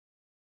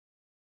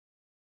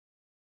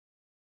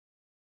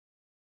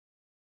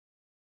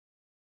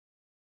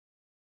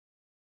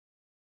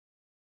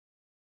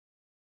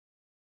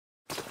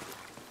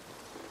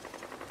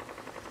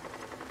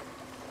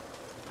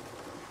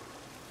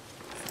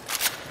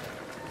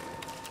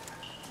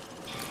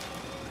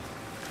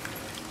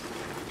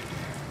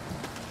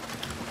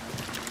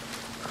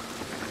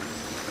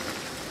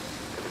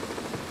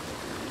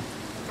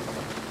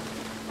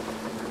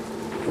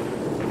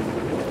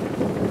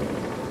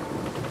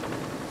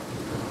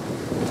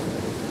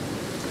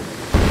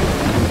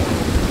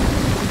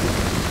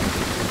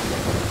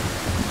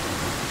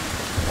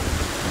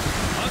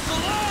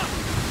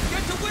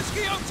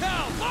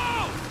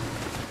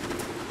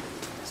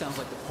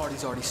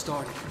party's already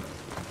started.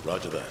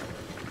 Roger that.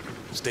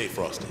 Stay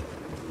frosty.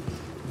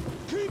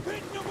 Keep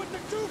hitting them with the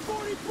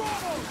 240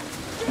 throttles!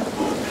 Get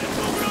more men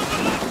moving on the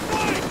left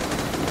flank!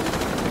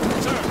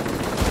 Sir,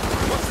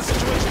 what's the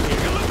situation here?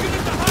 You're looking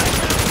at the high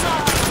ground, sir!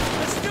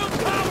 There's still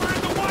power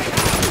in the White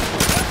House!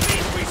 That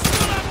means we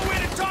still have a way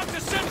to talk to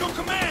Central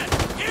Command!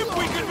 If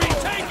we can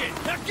retake it!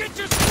 Now get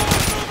your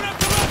squad moving up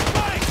the left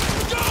flank!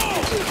 Go!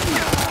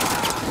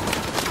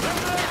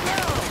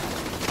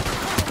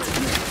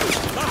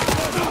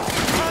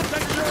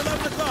 Contact your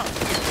 11 o'clock!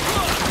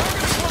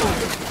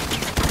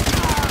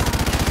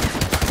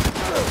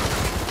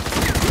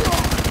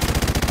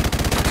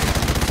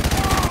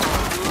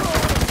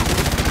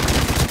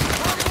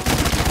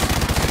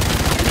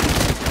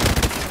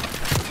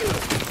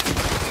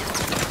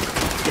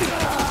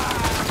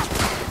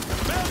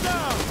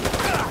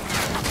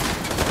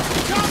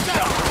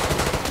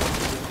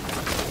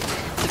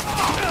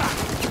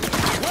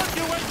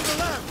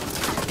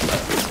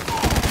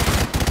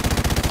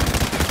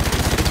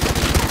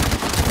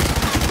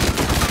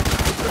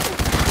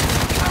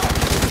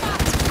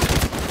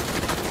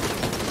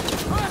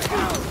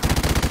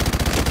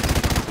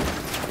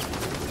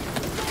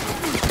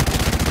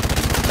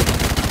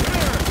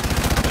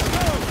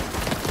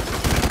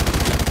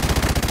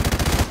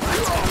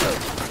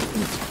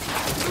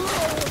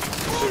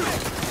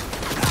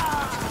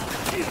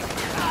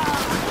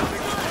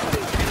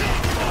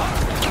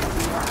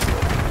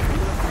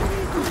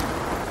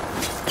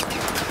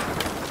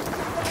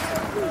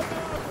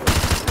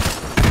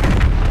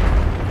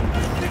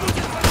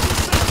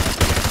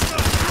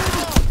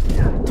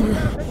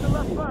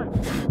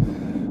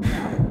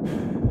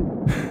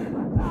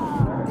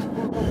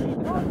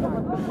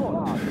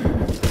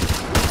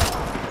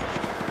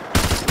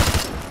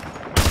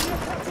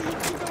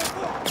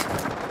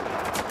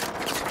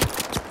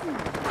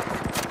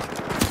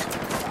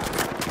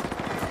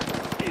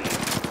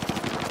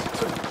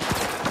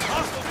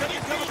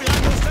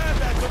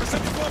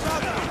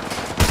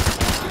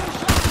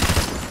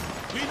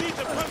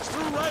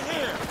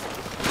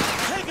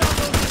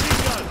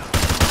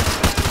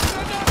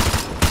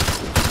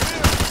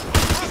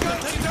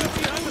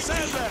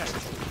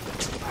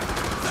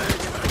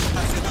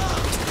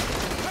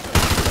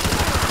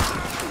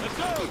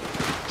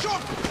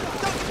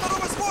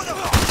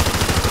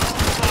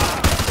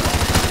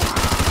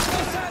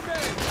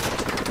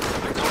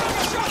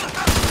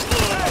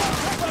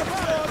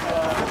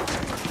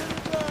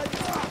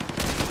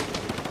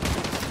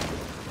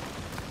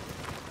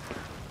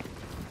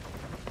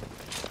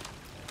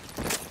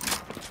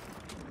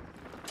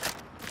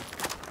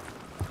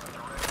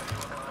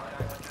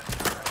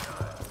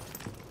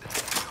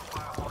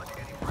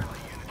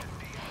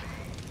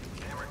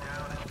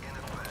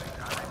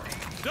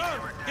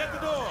 Get the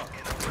door!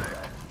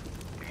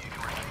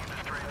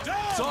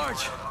 Done!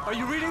 Sarge, are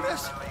you reading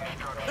this?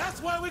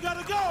 That's where we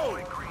gotta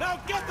go! Now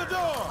get the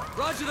door!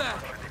 Roger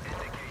that.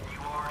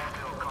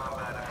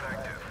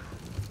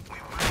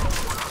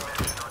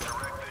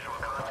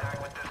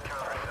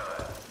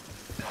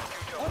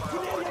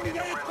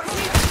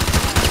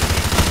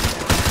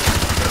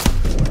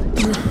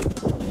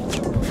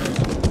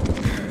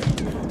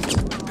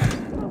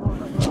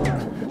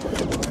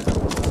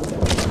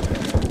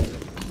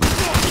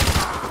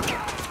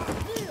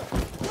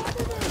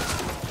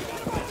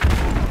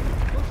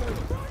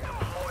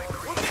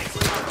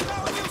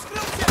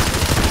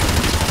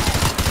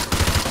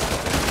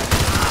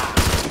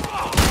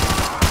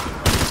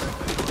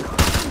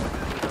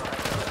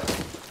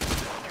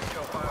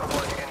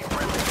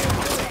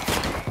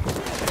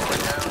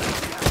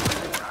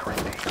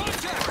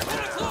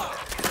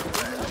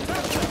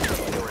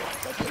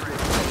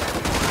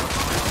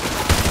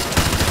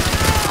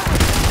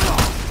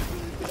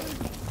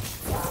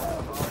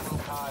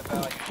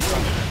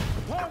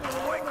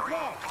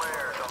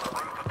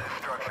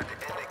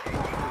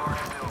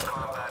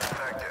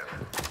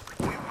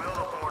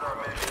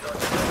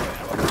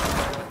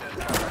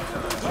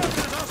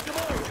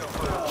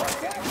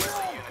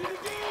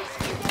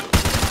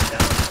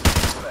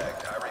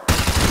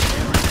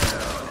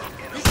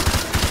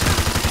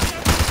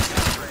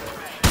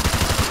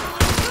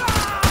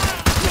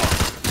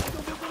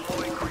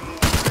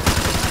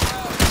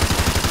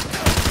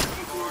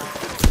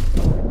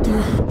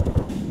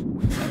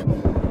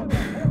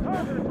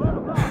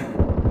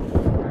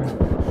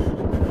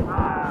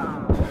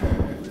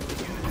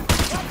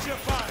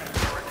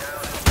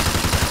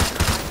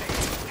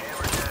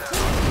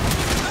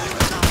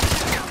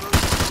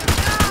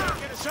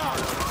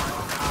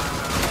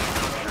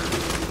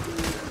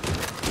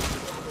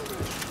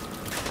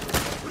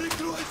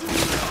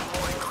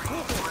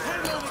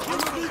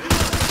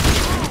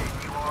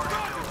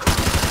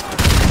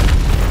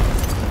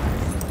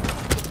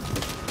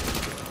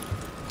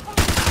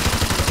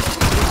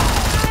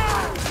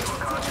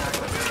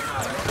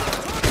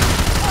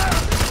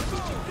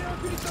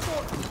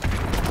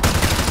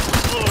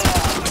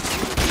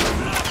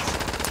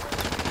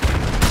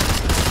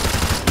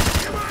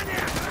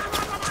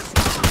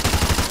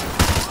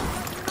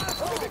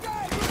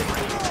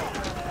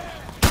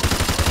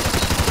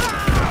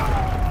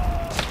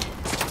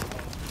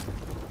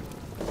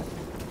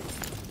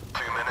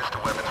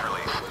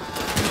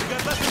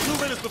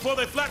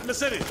 before they flatten the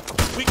city.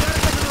 We gotta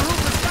get to the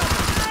roof and stop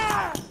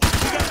them.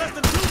 We got less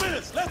than 2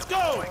 minutes. Let's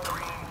go.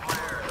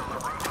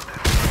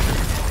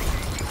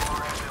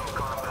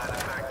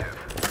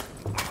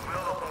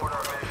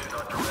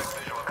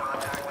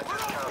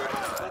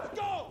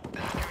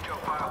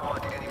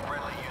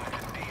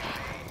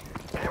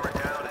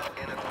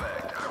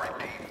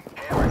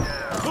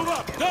 Move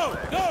up. Go.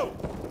 Go.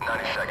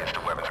 90 seconds to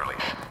weapons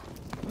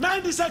release.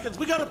 90 seconds.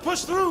 We gotta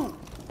push through.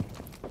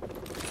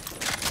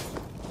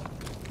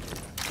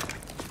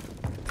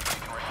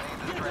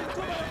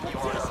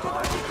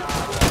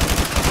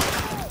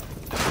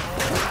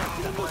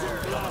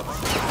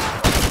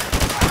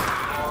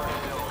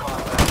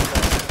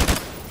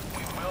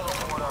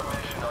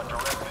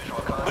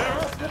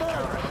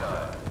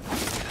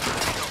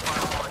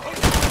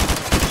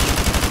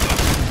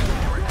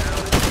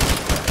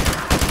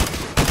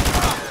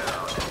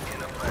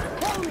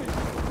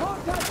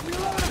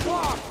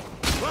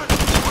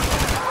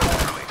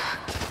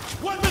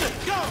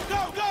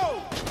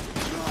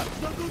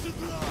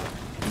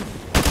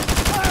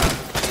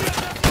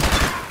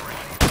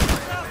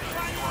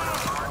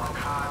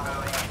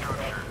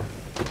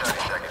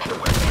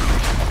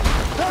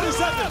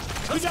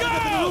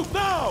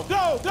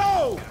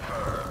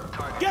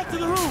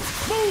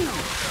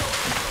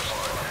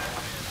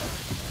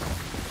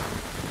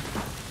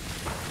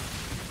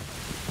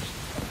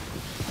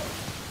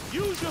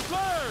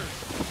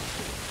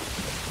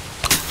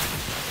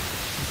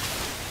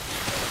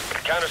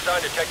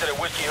 Countersign detected at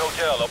Whiskey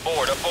Hotel.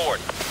 Aboard, aboard.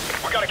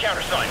 We got a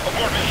countersign.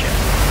 Abort mission.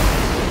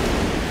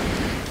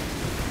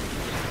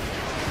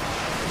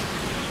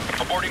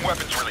 Aborting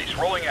weapons release.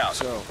 Rolling out.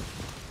 So,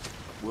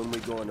 when we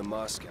going to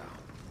Moscow?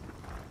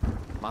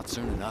 Not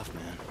soon enough,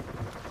 man.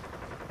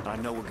 But I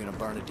know we're gonna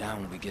burn it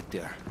down when we get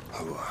there.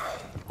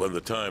 When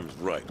the time's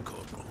right,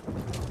 Corporal.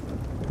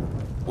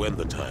 When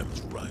the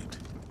time's right.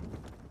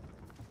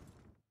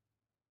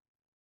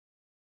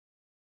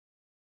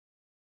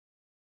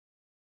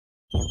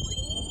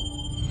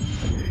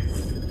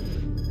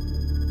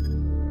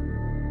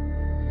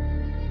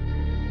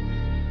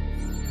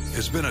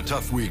 It's been a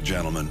tough week,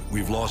 gentlemen.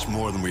 We've lost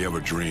more than we ever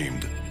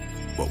dreamed,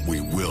 but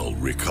we will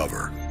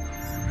recover.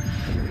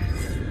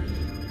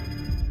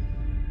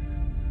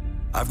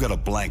 I've got a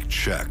blank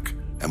check,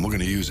 and we're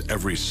going to use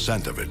every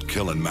cent of it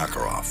killing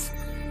Makarov.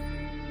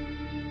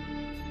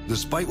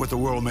 Despite what the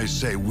world may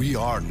say, we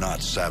are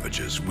not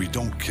savages. We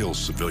don't kill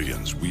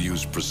civilians. We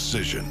use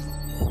precision.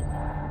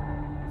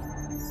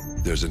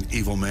 There's an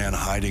evil man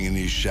hiding in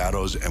these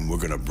shadows, and we're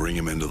going to bring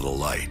him into the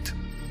light.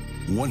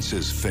 Once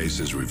his face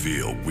is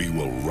revealed, we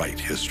will write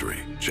history,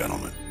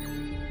 gentlemen.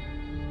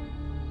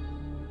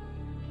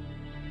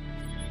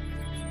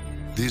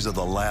 These are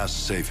the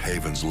last safe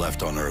havens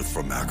left on Earth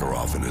for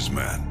Makarov and his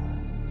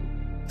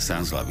men.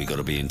 Sounds like we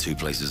gotta be in two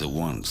places at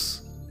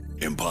once.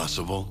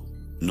 Impossible?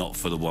 Not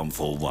for the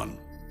 141.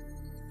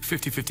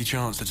 50-50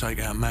 chance to take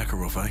out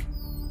Makarov, eh?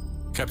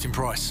 Captain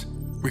Price,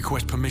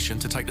 request permission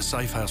to take the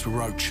safe house with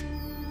Roach.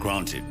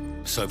 Granted.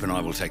 Soap and I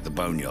will take the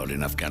boneyard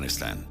in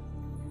Afghanistan.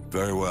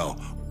 Very well.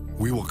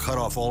 We will cut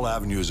off all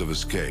avenues of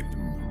escape.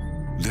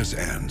 This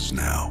ends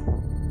now.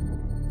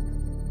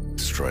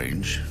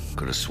 Strange.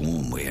 Could have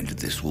sworn we ended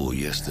this war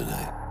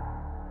yesterday.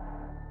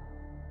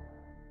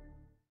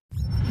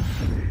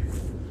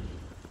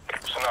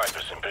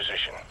 Snipers in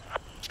position.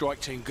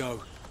 Strike team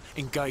go.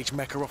 Engage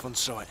Makarov on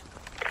sight.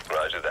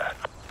 Roger that.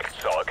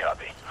 Solid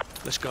copy.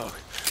 Let's go.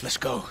 Let's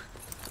go.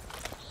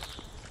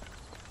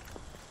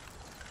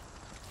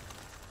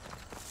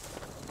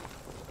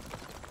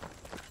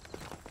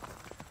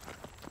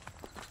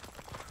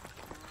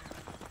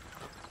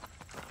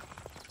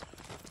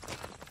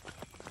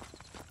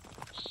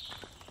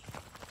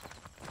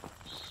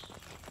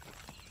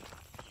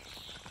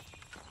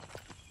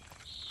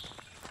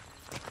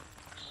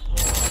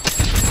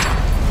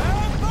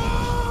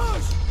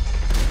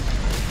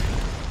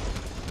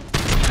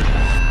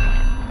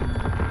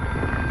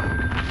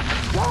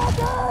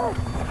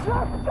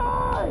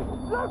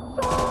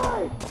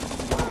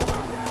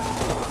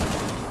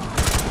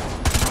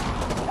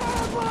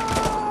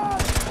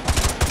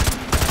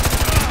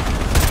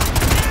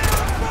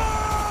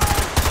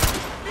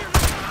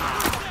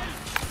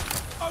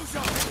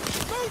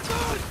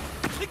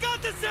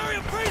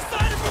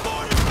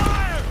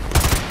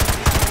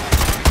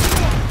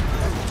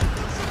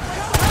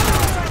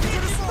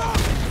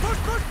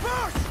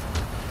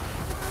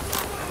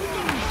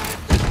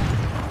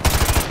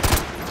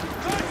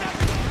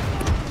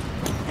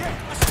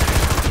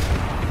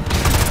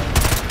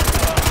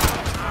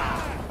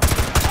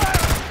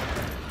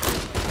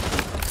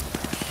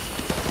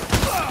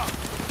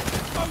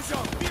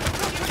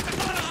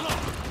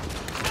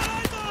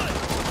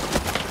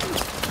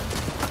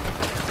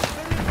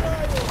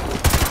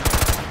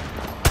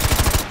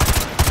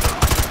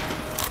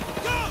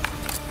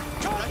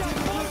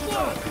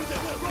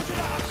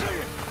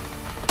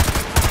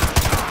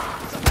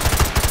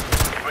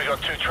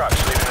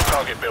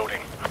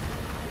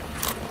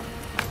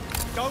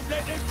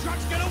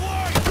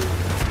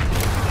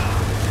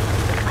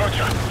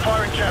 Roger.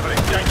 Firing javelin.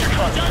 Danger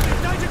close.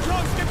 Danger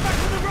close! Get back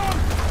to the road!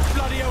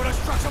 Bloody hell, those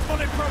trucks are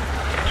bulletproof!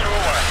 2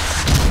 away.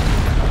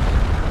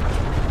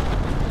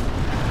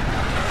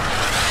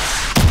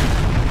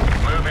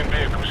 Moving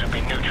vehicles have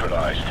been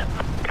neutralized.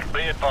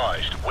 Be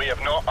advised, we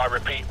have not, I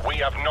repeat, we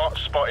have not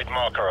spotted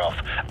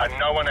Makarov, and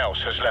no one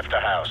else has left the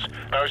house.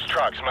 Those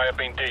trucks may have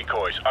been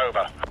decoys.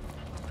 Over.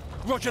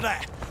 Roger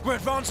that. We're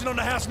advancing on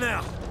the house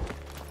now.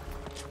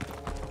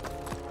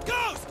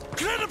 Ghost!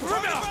 Clear the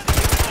perimeter!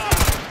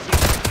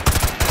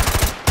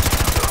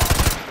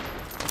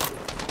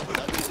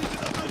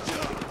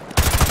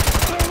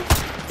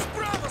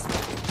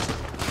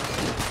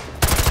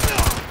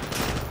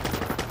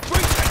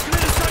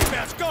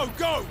 Go,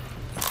 go!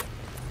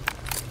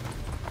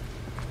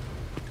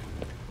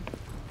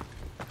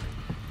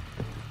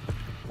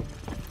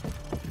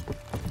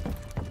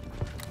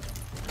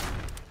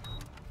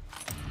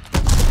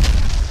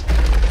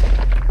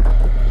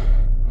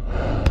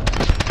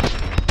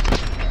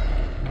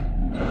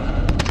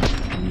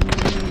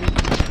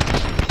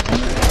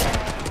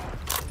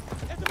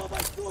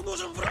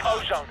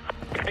 Ozone.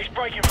 He's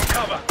breaking from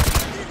cover.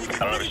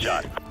 Another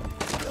shot.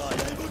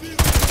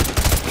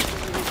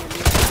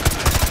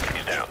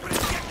 He's down.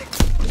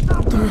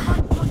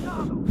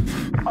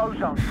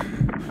 Ozone.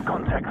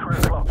 Contact 3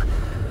 o'clock.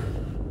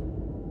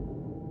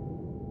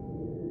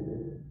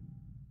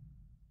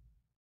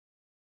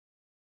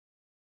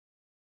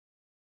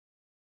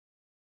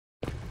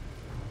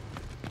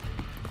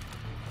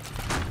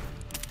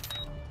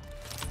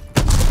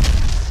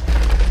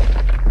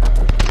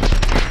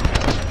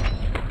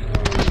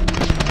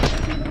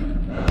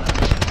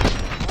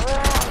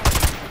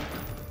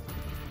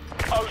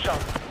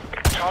 Ozone.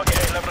 Target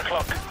at 11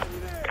 o'clock.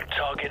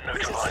 Target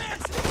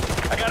neutralized.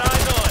 I got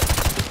eyes on.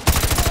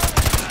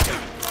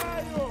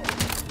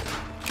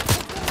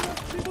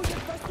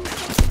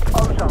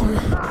 Ozone.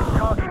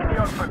 Target in the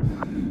open.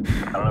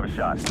 Another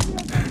shot.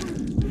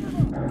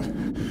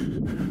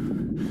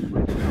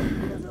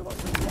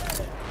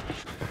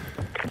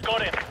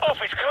 Got him.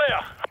 Office clear.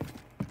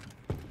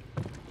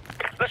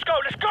 Let's go,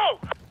 let's go!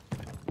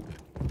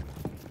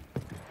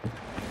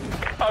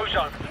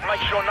 Ozone,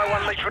 make sure no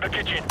one leaves for the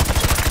kitchen.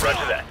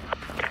 Roger that.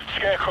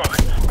 Scarecrow,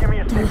 give me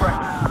a sit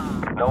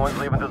rep. No one's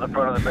leaving to the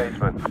front of the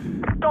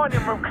basement.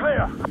 Dining room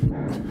clear.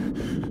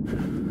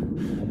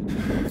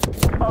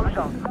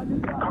 Ozone,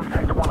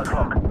 contact 1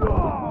 o'clock.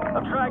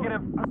 I'm dragging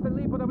him.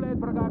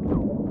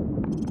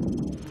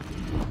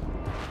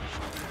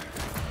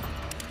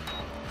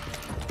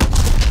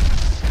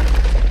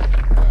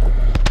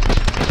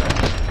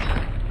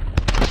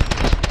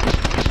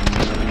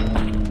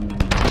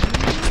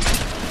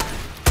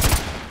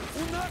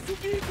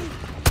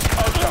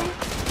 Ozone.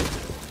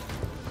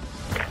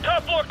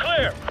 Top floor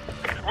clear.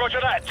 Roger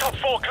that. Top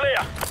 4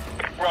 clear.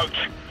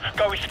 Roach,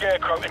 go with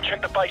Scarecrow and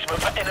check the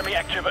basement for enemy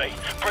activity.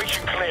 Breach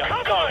and clear.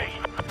 Go.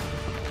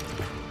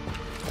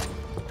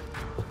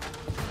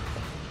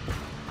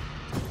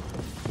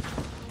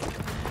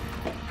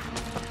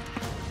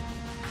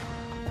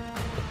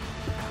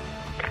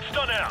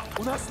 Stun out.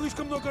 У нас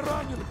слишком много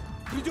раненых.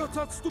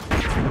 Придется отступить.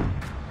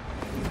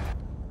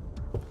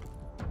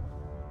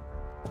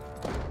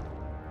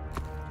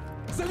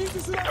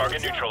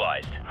 Target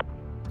neutralized.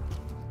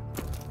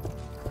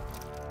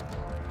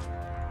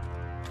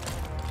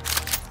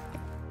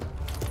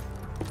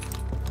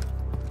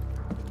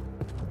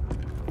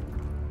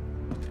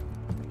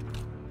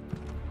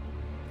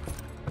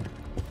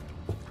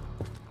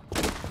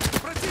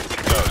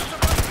 Ghost,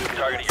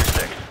 target at your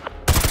 6.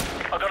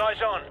 I got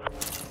eyes on.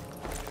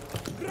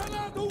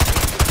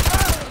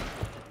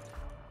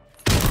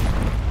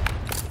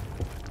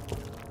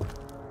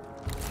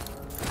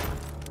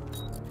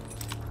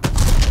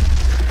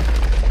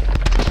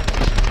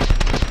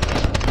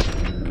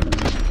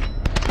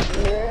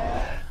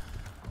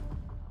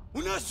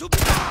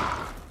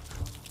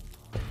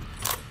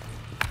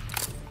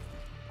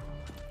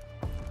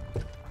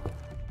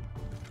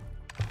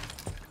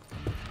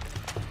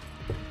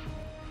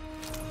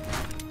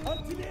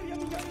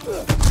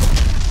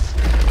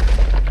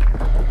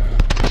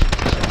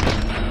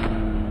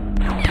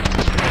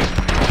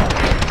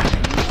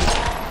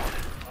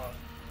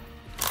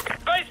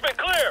 Basement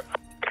clear!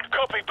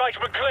 Copy,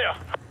 basement clear.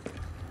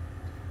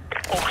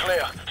 All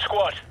clear.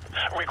 Squad,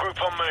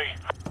 regroup on me.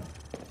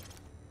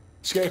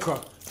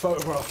 Scarecrow,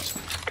 photographs.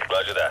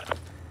 Roger that.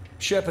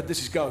 Shepard,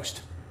 this is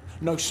Ghost.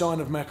 No sign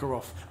of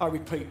Makarov. I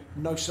repeat,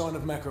 no sign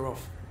of Makarov.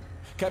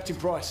 Captain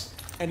Price,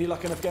 any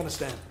luck in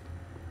Afghanistan?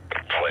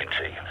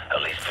 Plenty.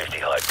 At least 50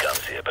 hive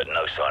guns here, but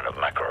no sign of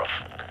Makarov.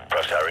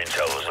 Perhaps our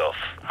intel was off.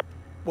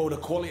 Well, the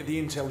quality of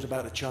the intel's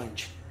about to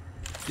change.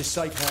 This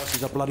safe house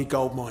is a bloody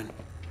goldmine.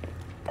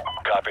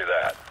 Copy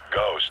that.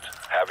 Ghost,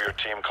 have your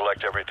team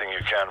collect everything you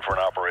can for an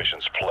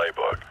operations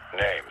playbook.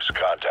 Names,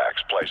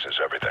 contacts, places,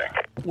 everything.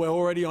 We're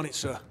already on it,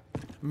 sir.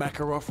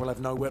 Makarov will have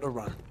nowhere to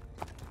run.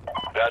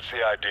 That's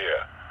the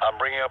idea. I'm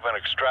bringing up an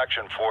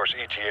extraction force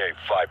ETA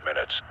 5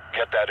 minutes.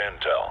 Get that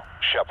intel.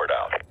 Shepard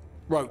out.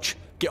 Roach,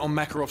 get on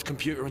Makarov's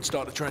computer and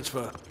start the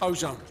transfer.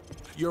 Ozone,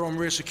 you're on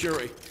rear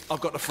security.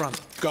 I've got the front.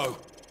 Go.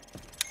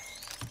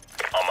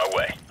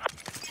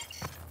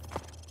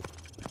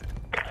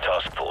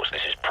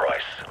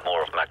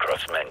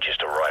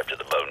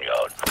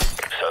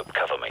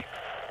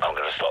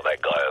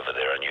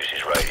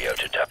 radio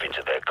to tap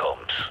into their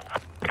comms.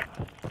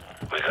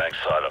 We're going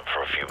silent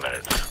for a few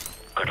minutes.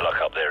 Good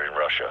luck up there in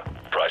Russia.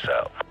 Price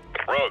out.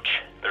 Roach,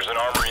 there's an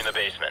armory in the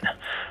basement.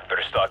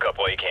 Better stock up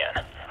while you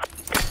can.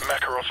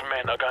 Makarov's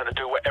men are going to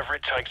do whatever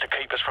it takes to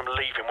keep us from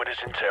leaving with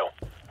this intel.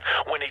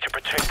 We need to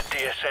protect the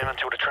DSM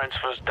until the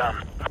transfer's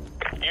done.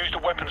 Use the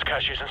weapons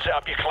caches and set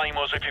up your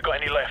claymores if you've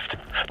got any left.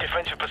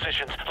 Defensive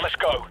positions, let's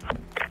go.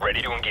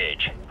 Ready to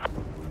engage.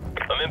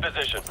 I'm in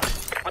position.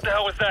 What the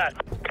hell was that?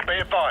 Be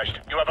advised,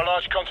 you have a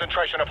large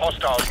concentration of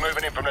hostiles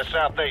moving in from the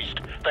southeast.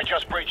 They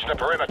just breached the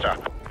perimeter.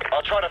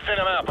 I'll try to thin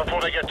them out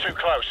before they get too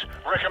close.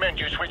 Recommend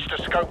you switch to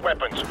scope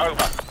weapons.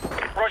 Over.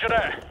 Roger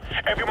that.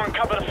 Everyone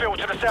cover the field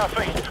to the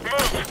southeast.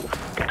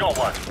 Move! Got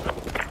one.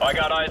 I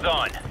got eyes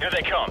on. Here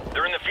they come.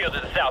 They're in the field to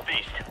the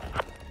southeast.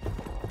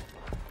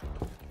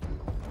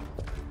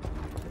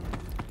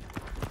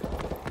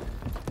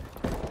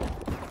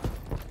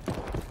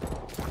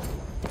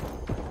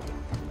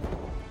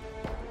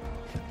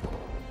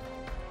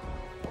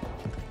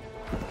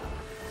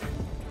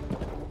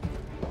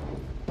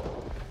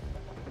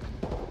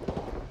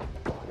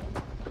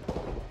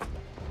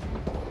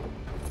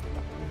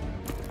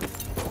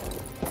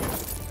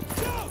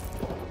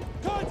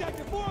 Contact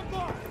at 4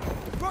 o'clock!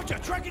 Roger,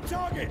 tracking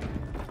target!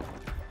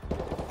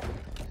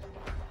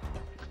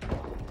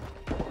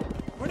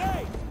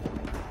 Grenade!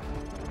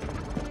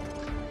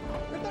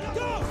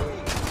 Go!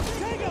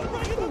 Tango,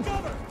 break into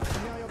cover!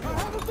 I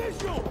have a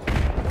visual!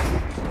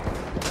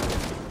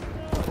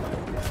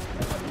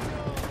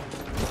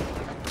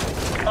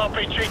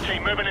 RPG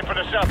team moving in from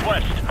the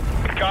southwest.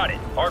 Got it.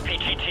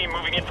 RPG team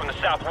moving in from the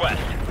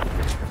southwest.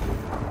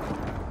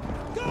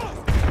 Go!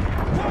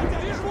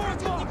 Contact at 4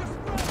 o'clock!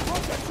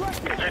 Roger,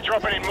 tracking! They're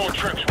dropping in more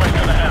troops west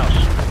of the house.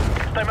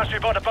 They must be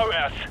by the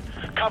boathouse.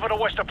 Cover the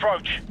west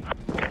approach.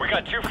 We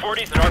got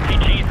 240s and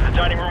RPGs at the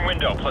dining room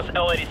window, plus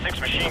L-86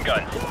 machine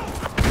guns.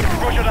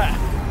 Roger that.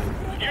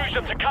 Use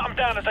them to cut them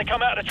down as they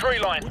come out of the tree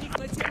line.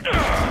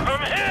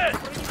 I'm hit!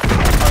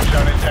 Home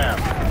zone is down.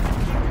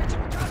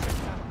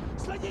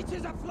 Следите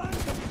за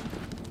флангом!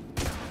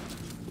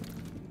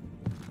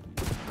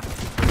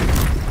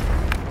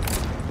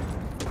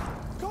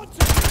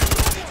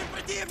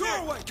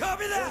 Doorway!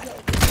 Copy that!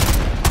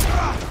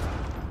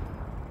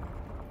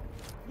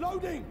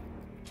 Loading!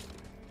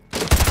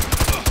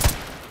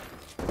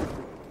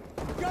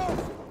 Go!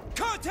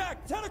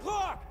 Contact! 10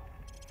 o'clock!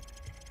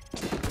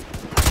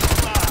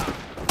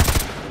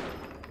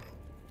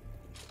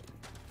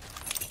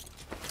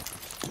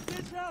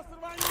 Сейчас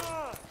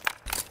рванет!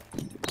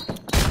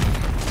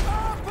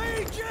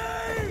 RPG!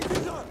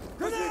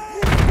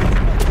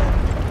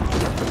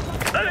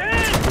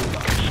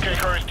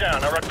 Scarecrow is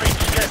down. I repeat,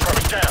 Scarecrow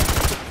is down.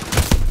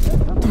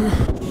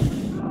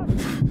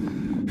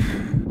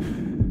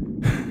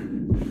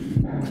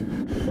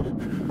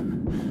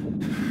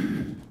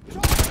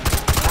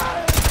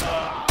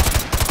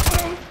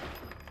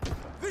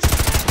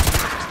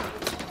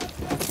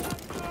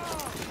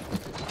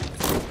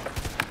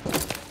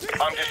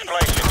 I'm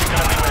displacing. You're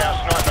going to be without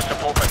sniper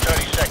support for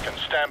 30 seconds.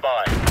 Stand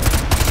by.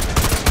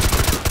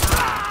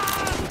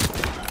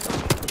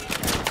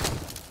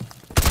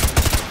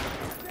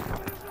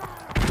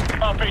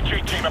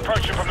 RPG team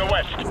approaching from the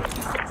west.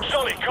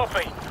 Solid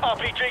copy.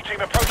 RPG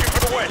team approaching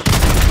from the west.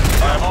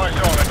 I have eyes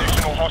on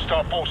additional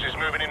hostile forces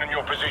moving in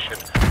your position.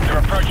 They're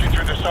approaching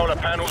through the solar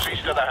panels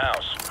east of the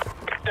house.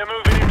 They're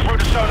moving in through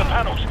the solar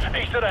panels,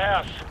 east of the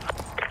house.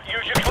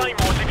 Use your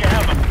claymores if you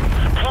have them.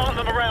 Plant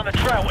them around the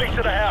trail, east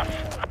of the house.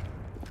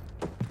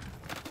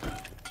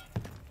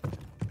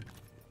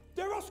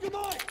 They're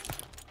Oscar-Mine!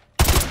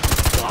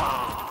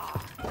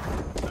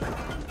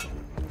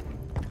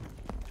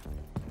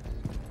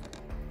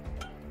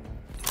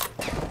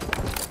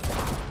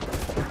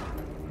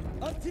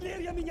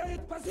 Артиллерия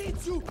меняет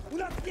позицию! У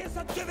нас есть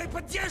отдельной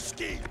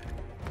поддержки!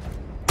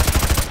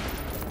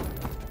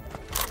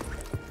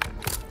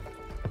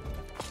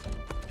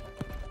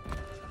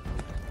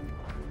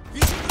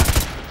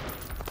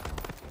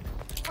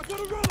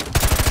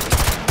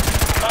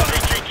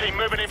 RPG team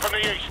moving in from the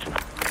east.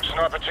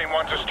 Sniper team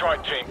 1 to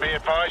strike team. Be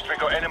advised, we've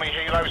got enemy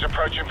helos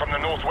approaching from the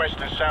northwest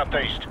and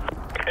southeast.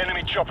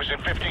 Enemy choppers in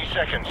 15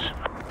 seconds.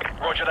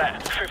 Roger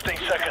that. 15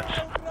 seconds.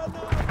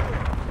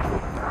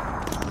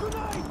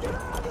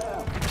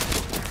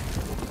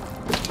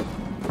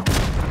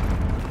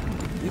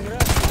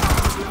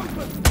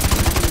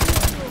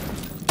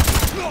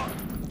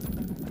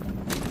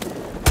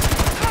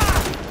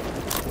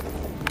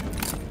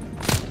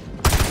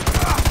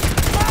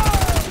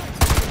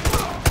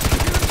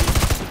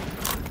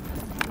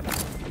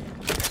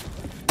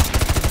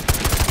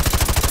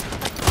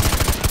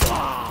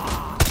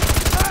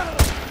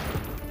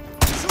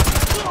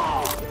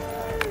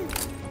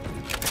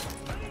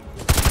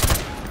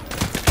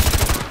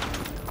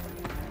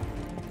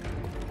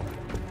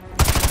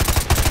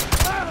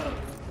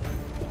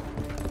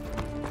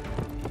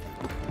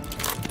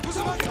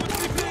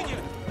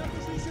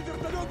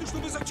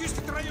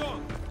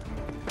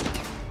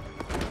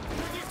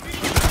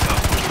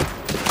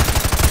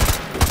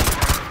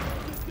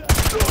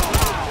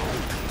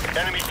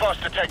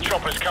 detect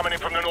choppers coming in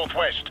from the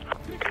northwest.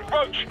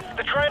 Roach,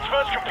 the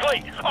transfer's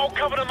complete. I'll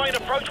cover the main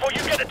approach while you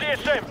get the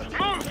DSM.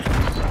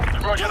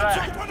 Move! Roger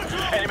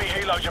that. Enemy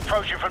helos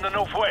approaching from the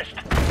northwest.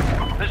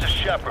 This is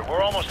Shepard.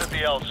 We're almost at the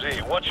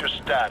LZ. What's your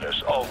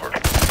status? Over.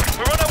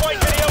 We're on our way to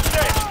the LZ.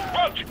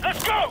 Roach,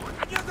 let's go!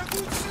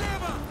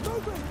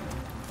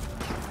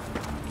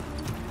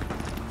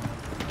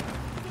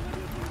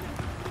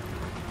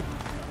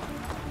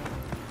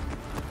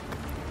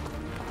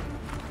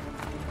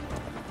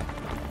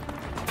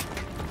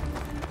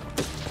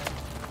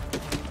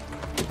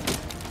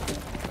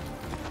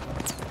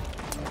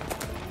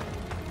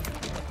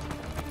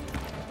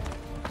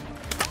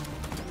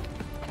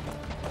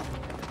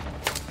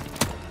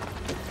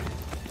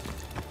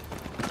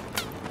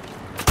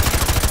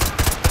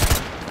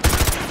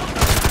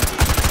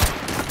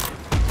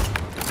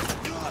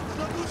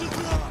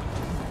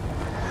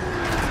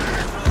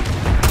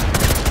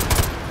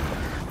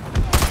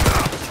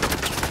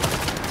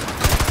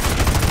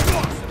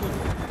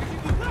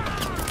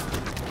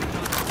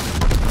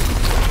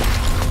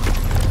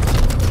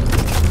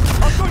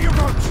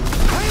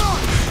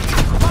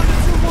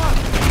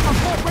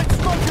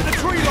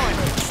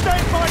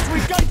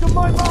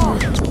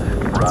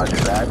 Roger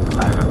that.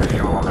 I have a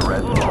visual on the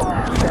red zone.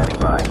 Standing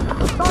by.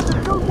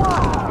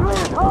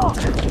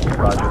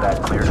 Roger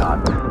that. Cleared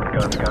hot.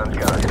 Guns, guns,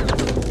 guns.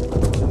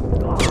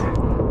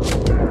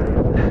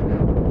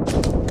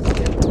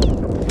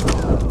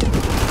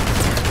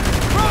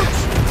 Roach!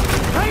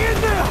 Hang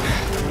in there!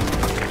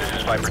 This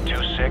is Viper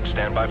 2-6.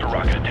 Stand by for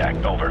rocket attack.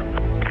 Over.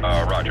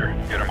 Roger.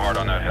 Get them hard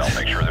on that hill.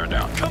 Make sure they're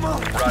down. Come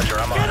on! Roger,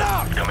 I'm on Get it.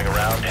 out! Coming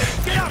around,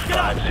 heading Get out! Get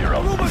out! 250. We're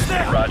almost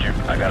there! Roger,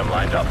 I got him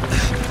lined up.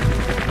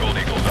 Gold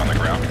Eagle's on the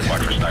ground.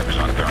 Watch for snipers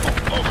on thermal.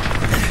 Over.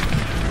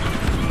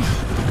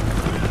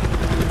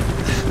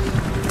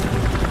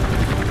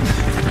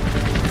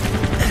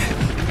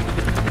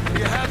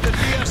 You have the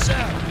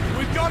DSM.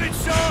 We got it,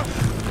 sir!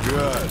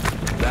 Good.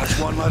 That's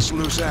one less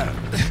loose end.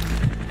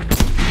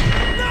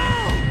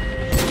 No!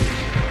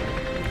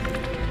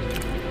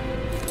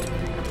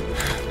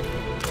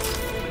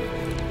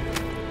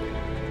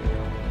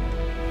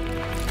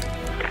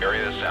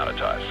 Area is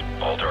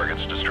sanitized. All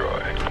targets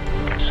destroyed.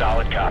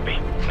 Solid copy.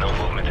 No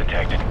movement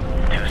detected.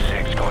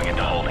 2-6 going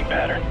into holding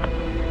pattern.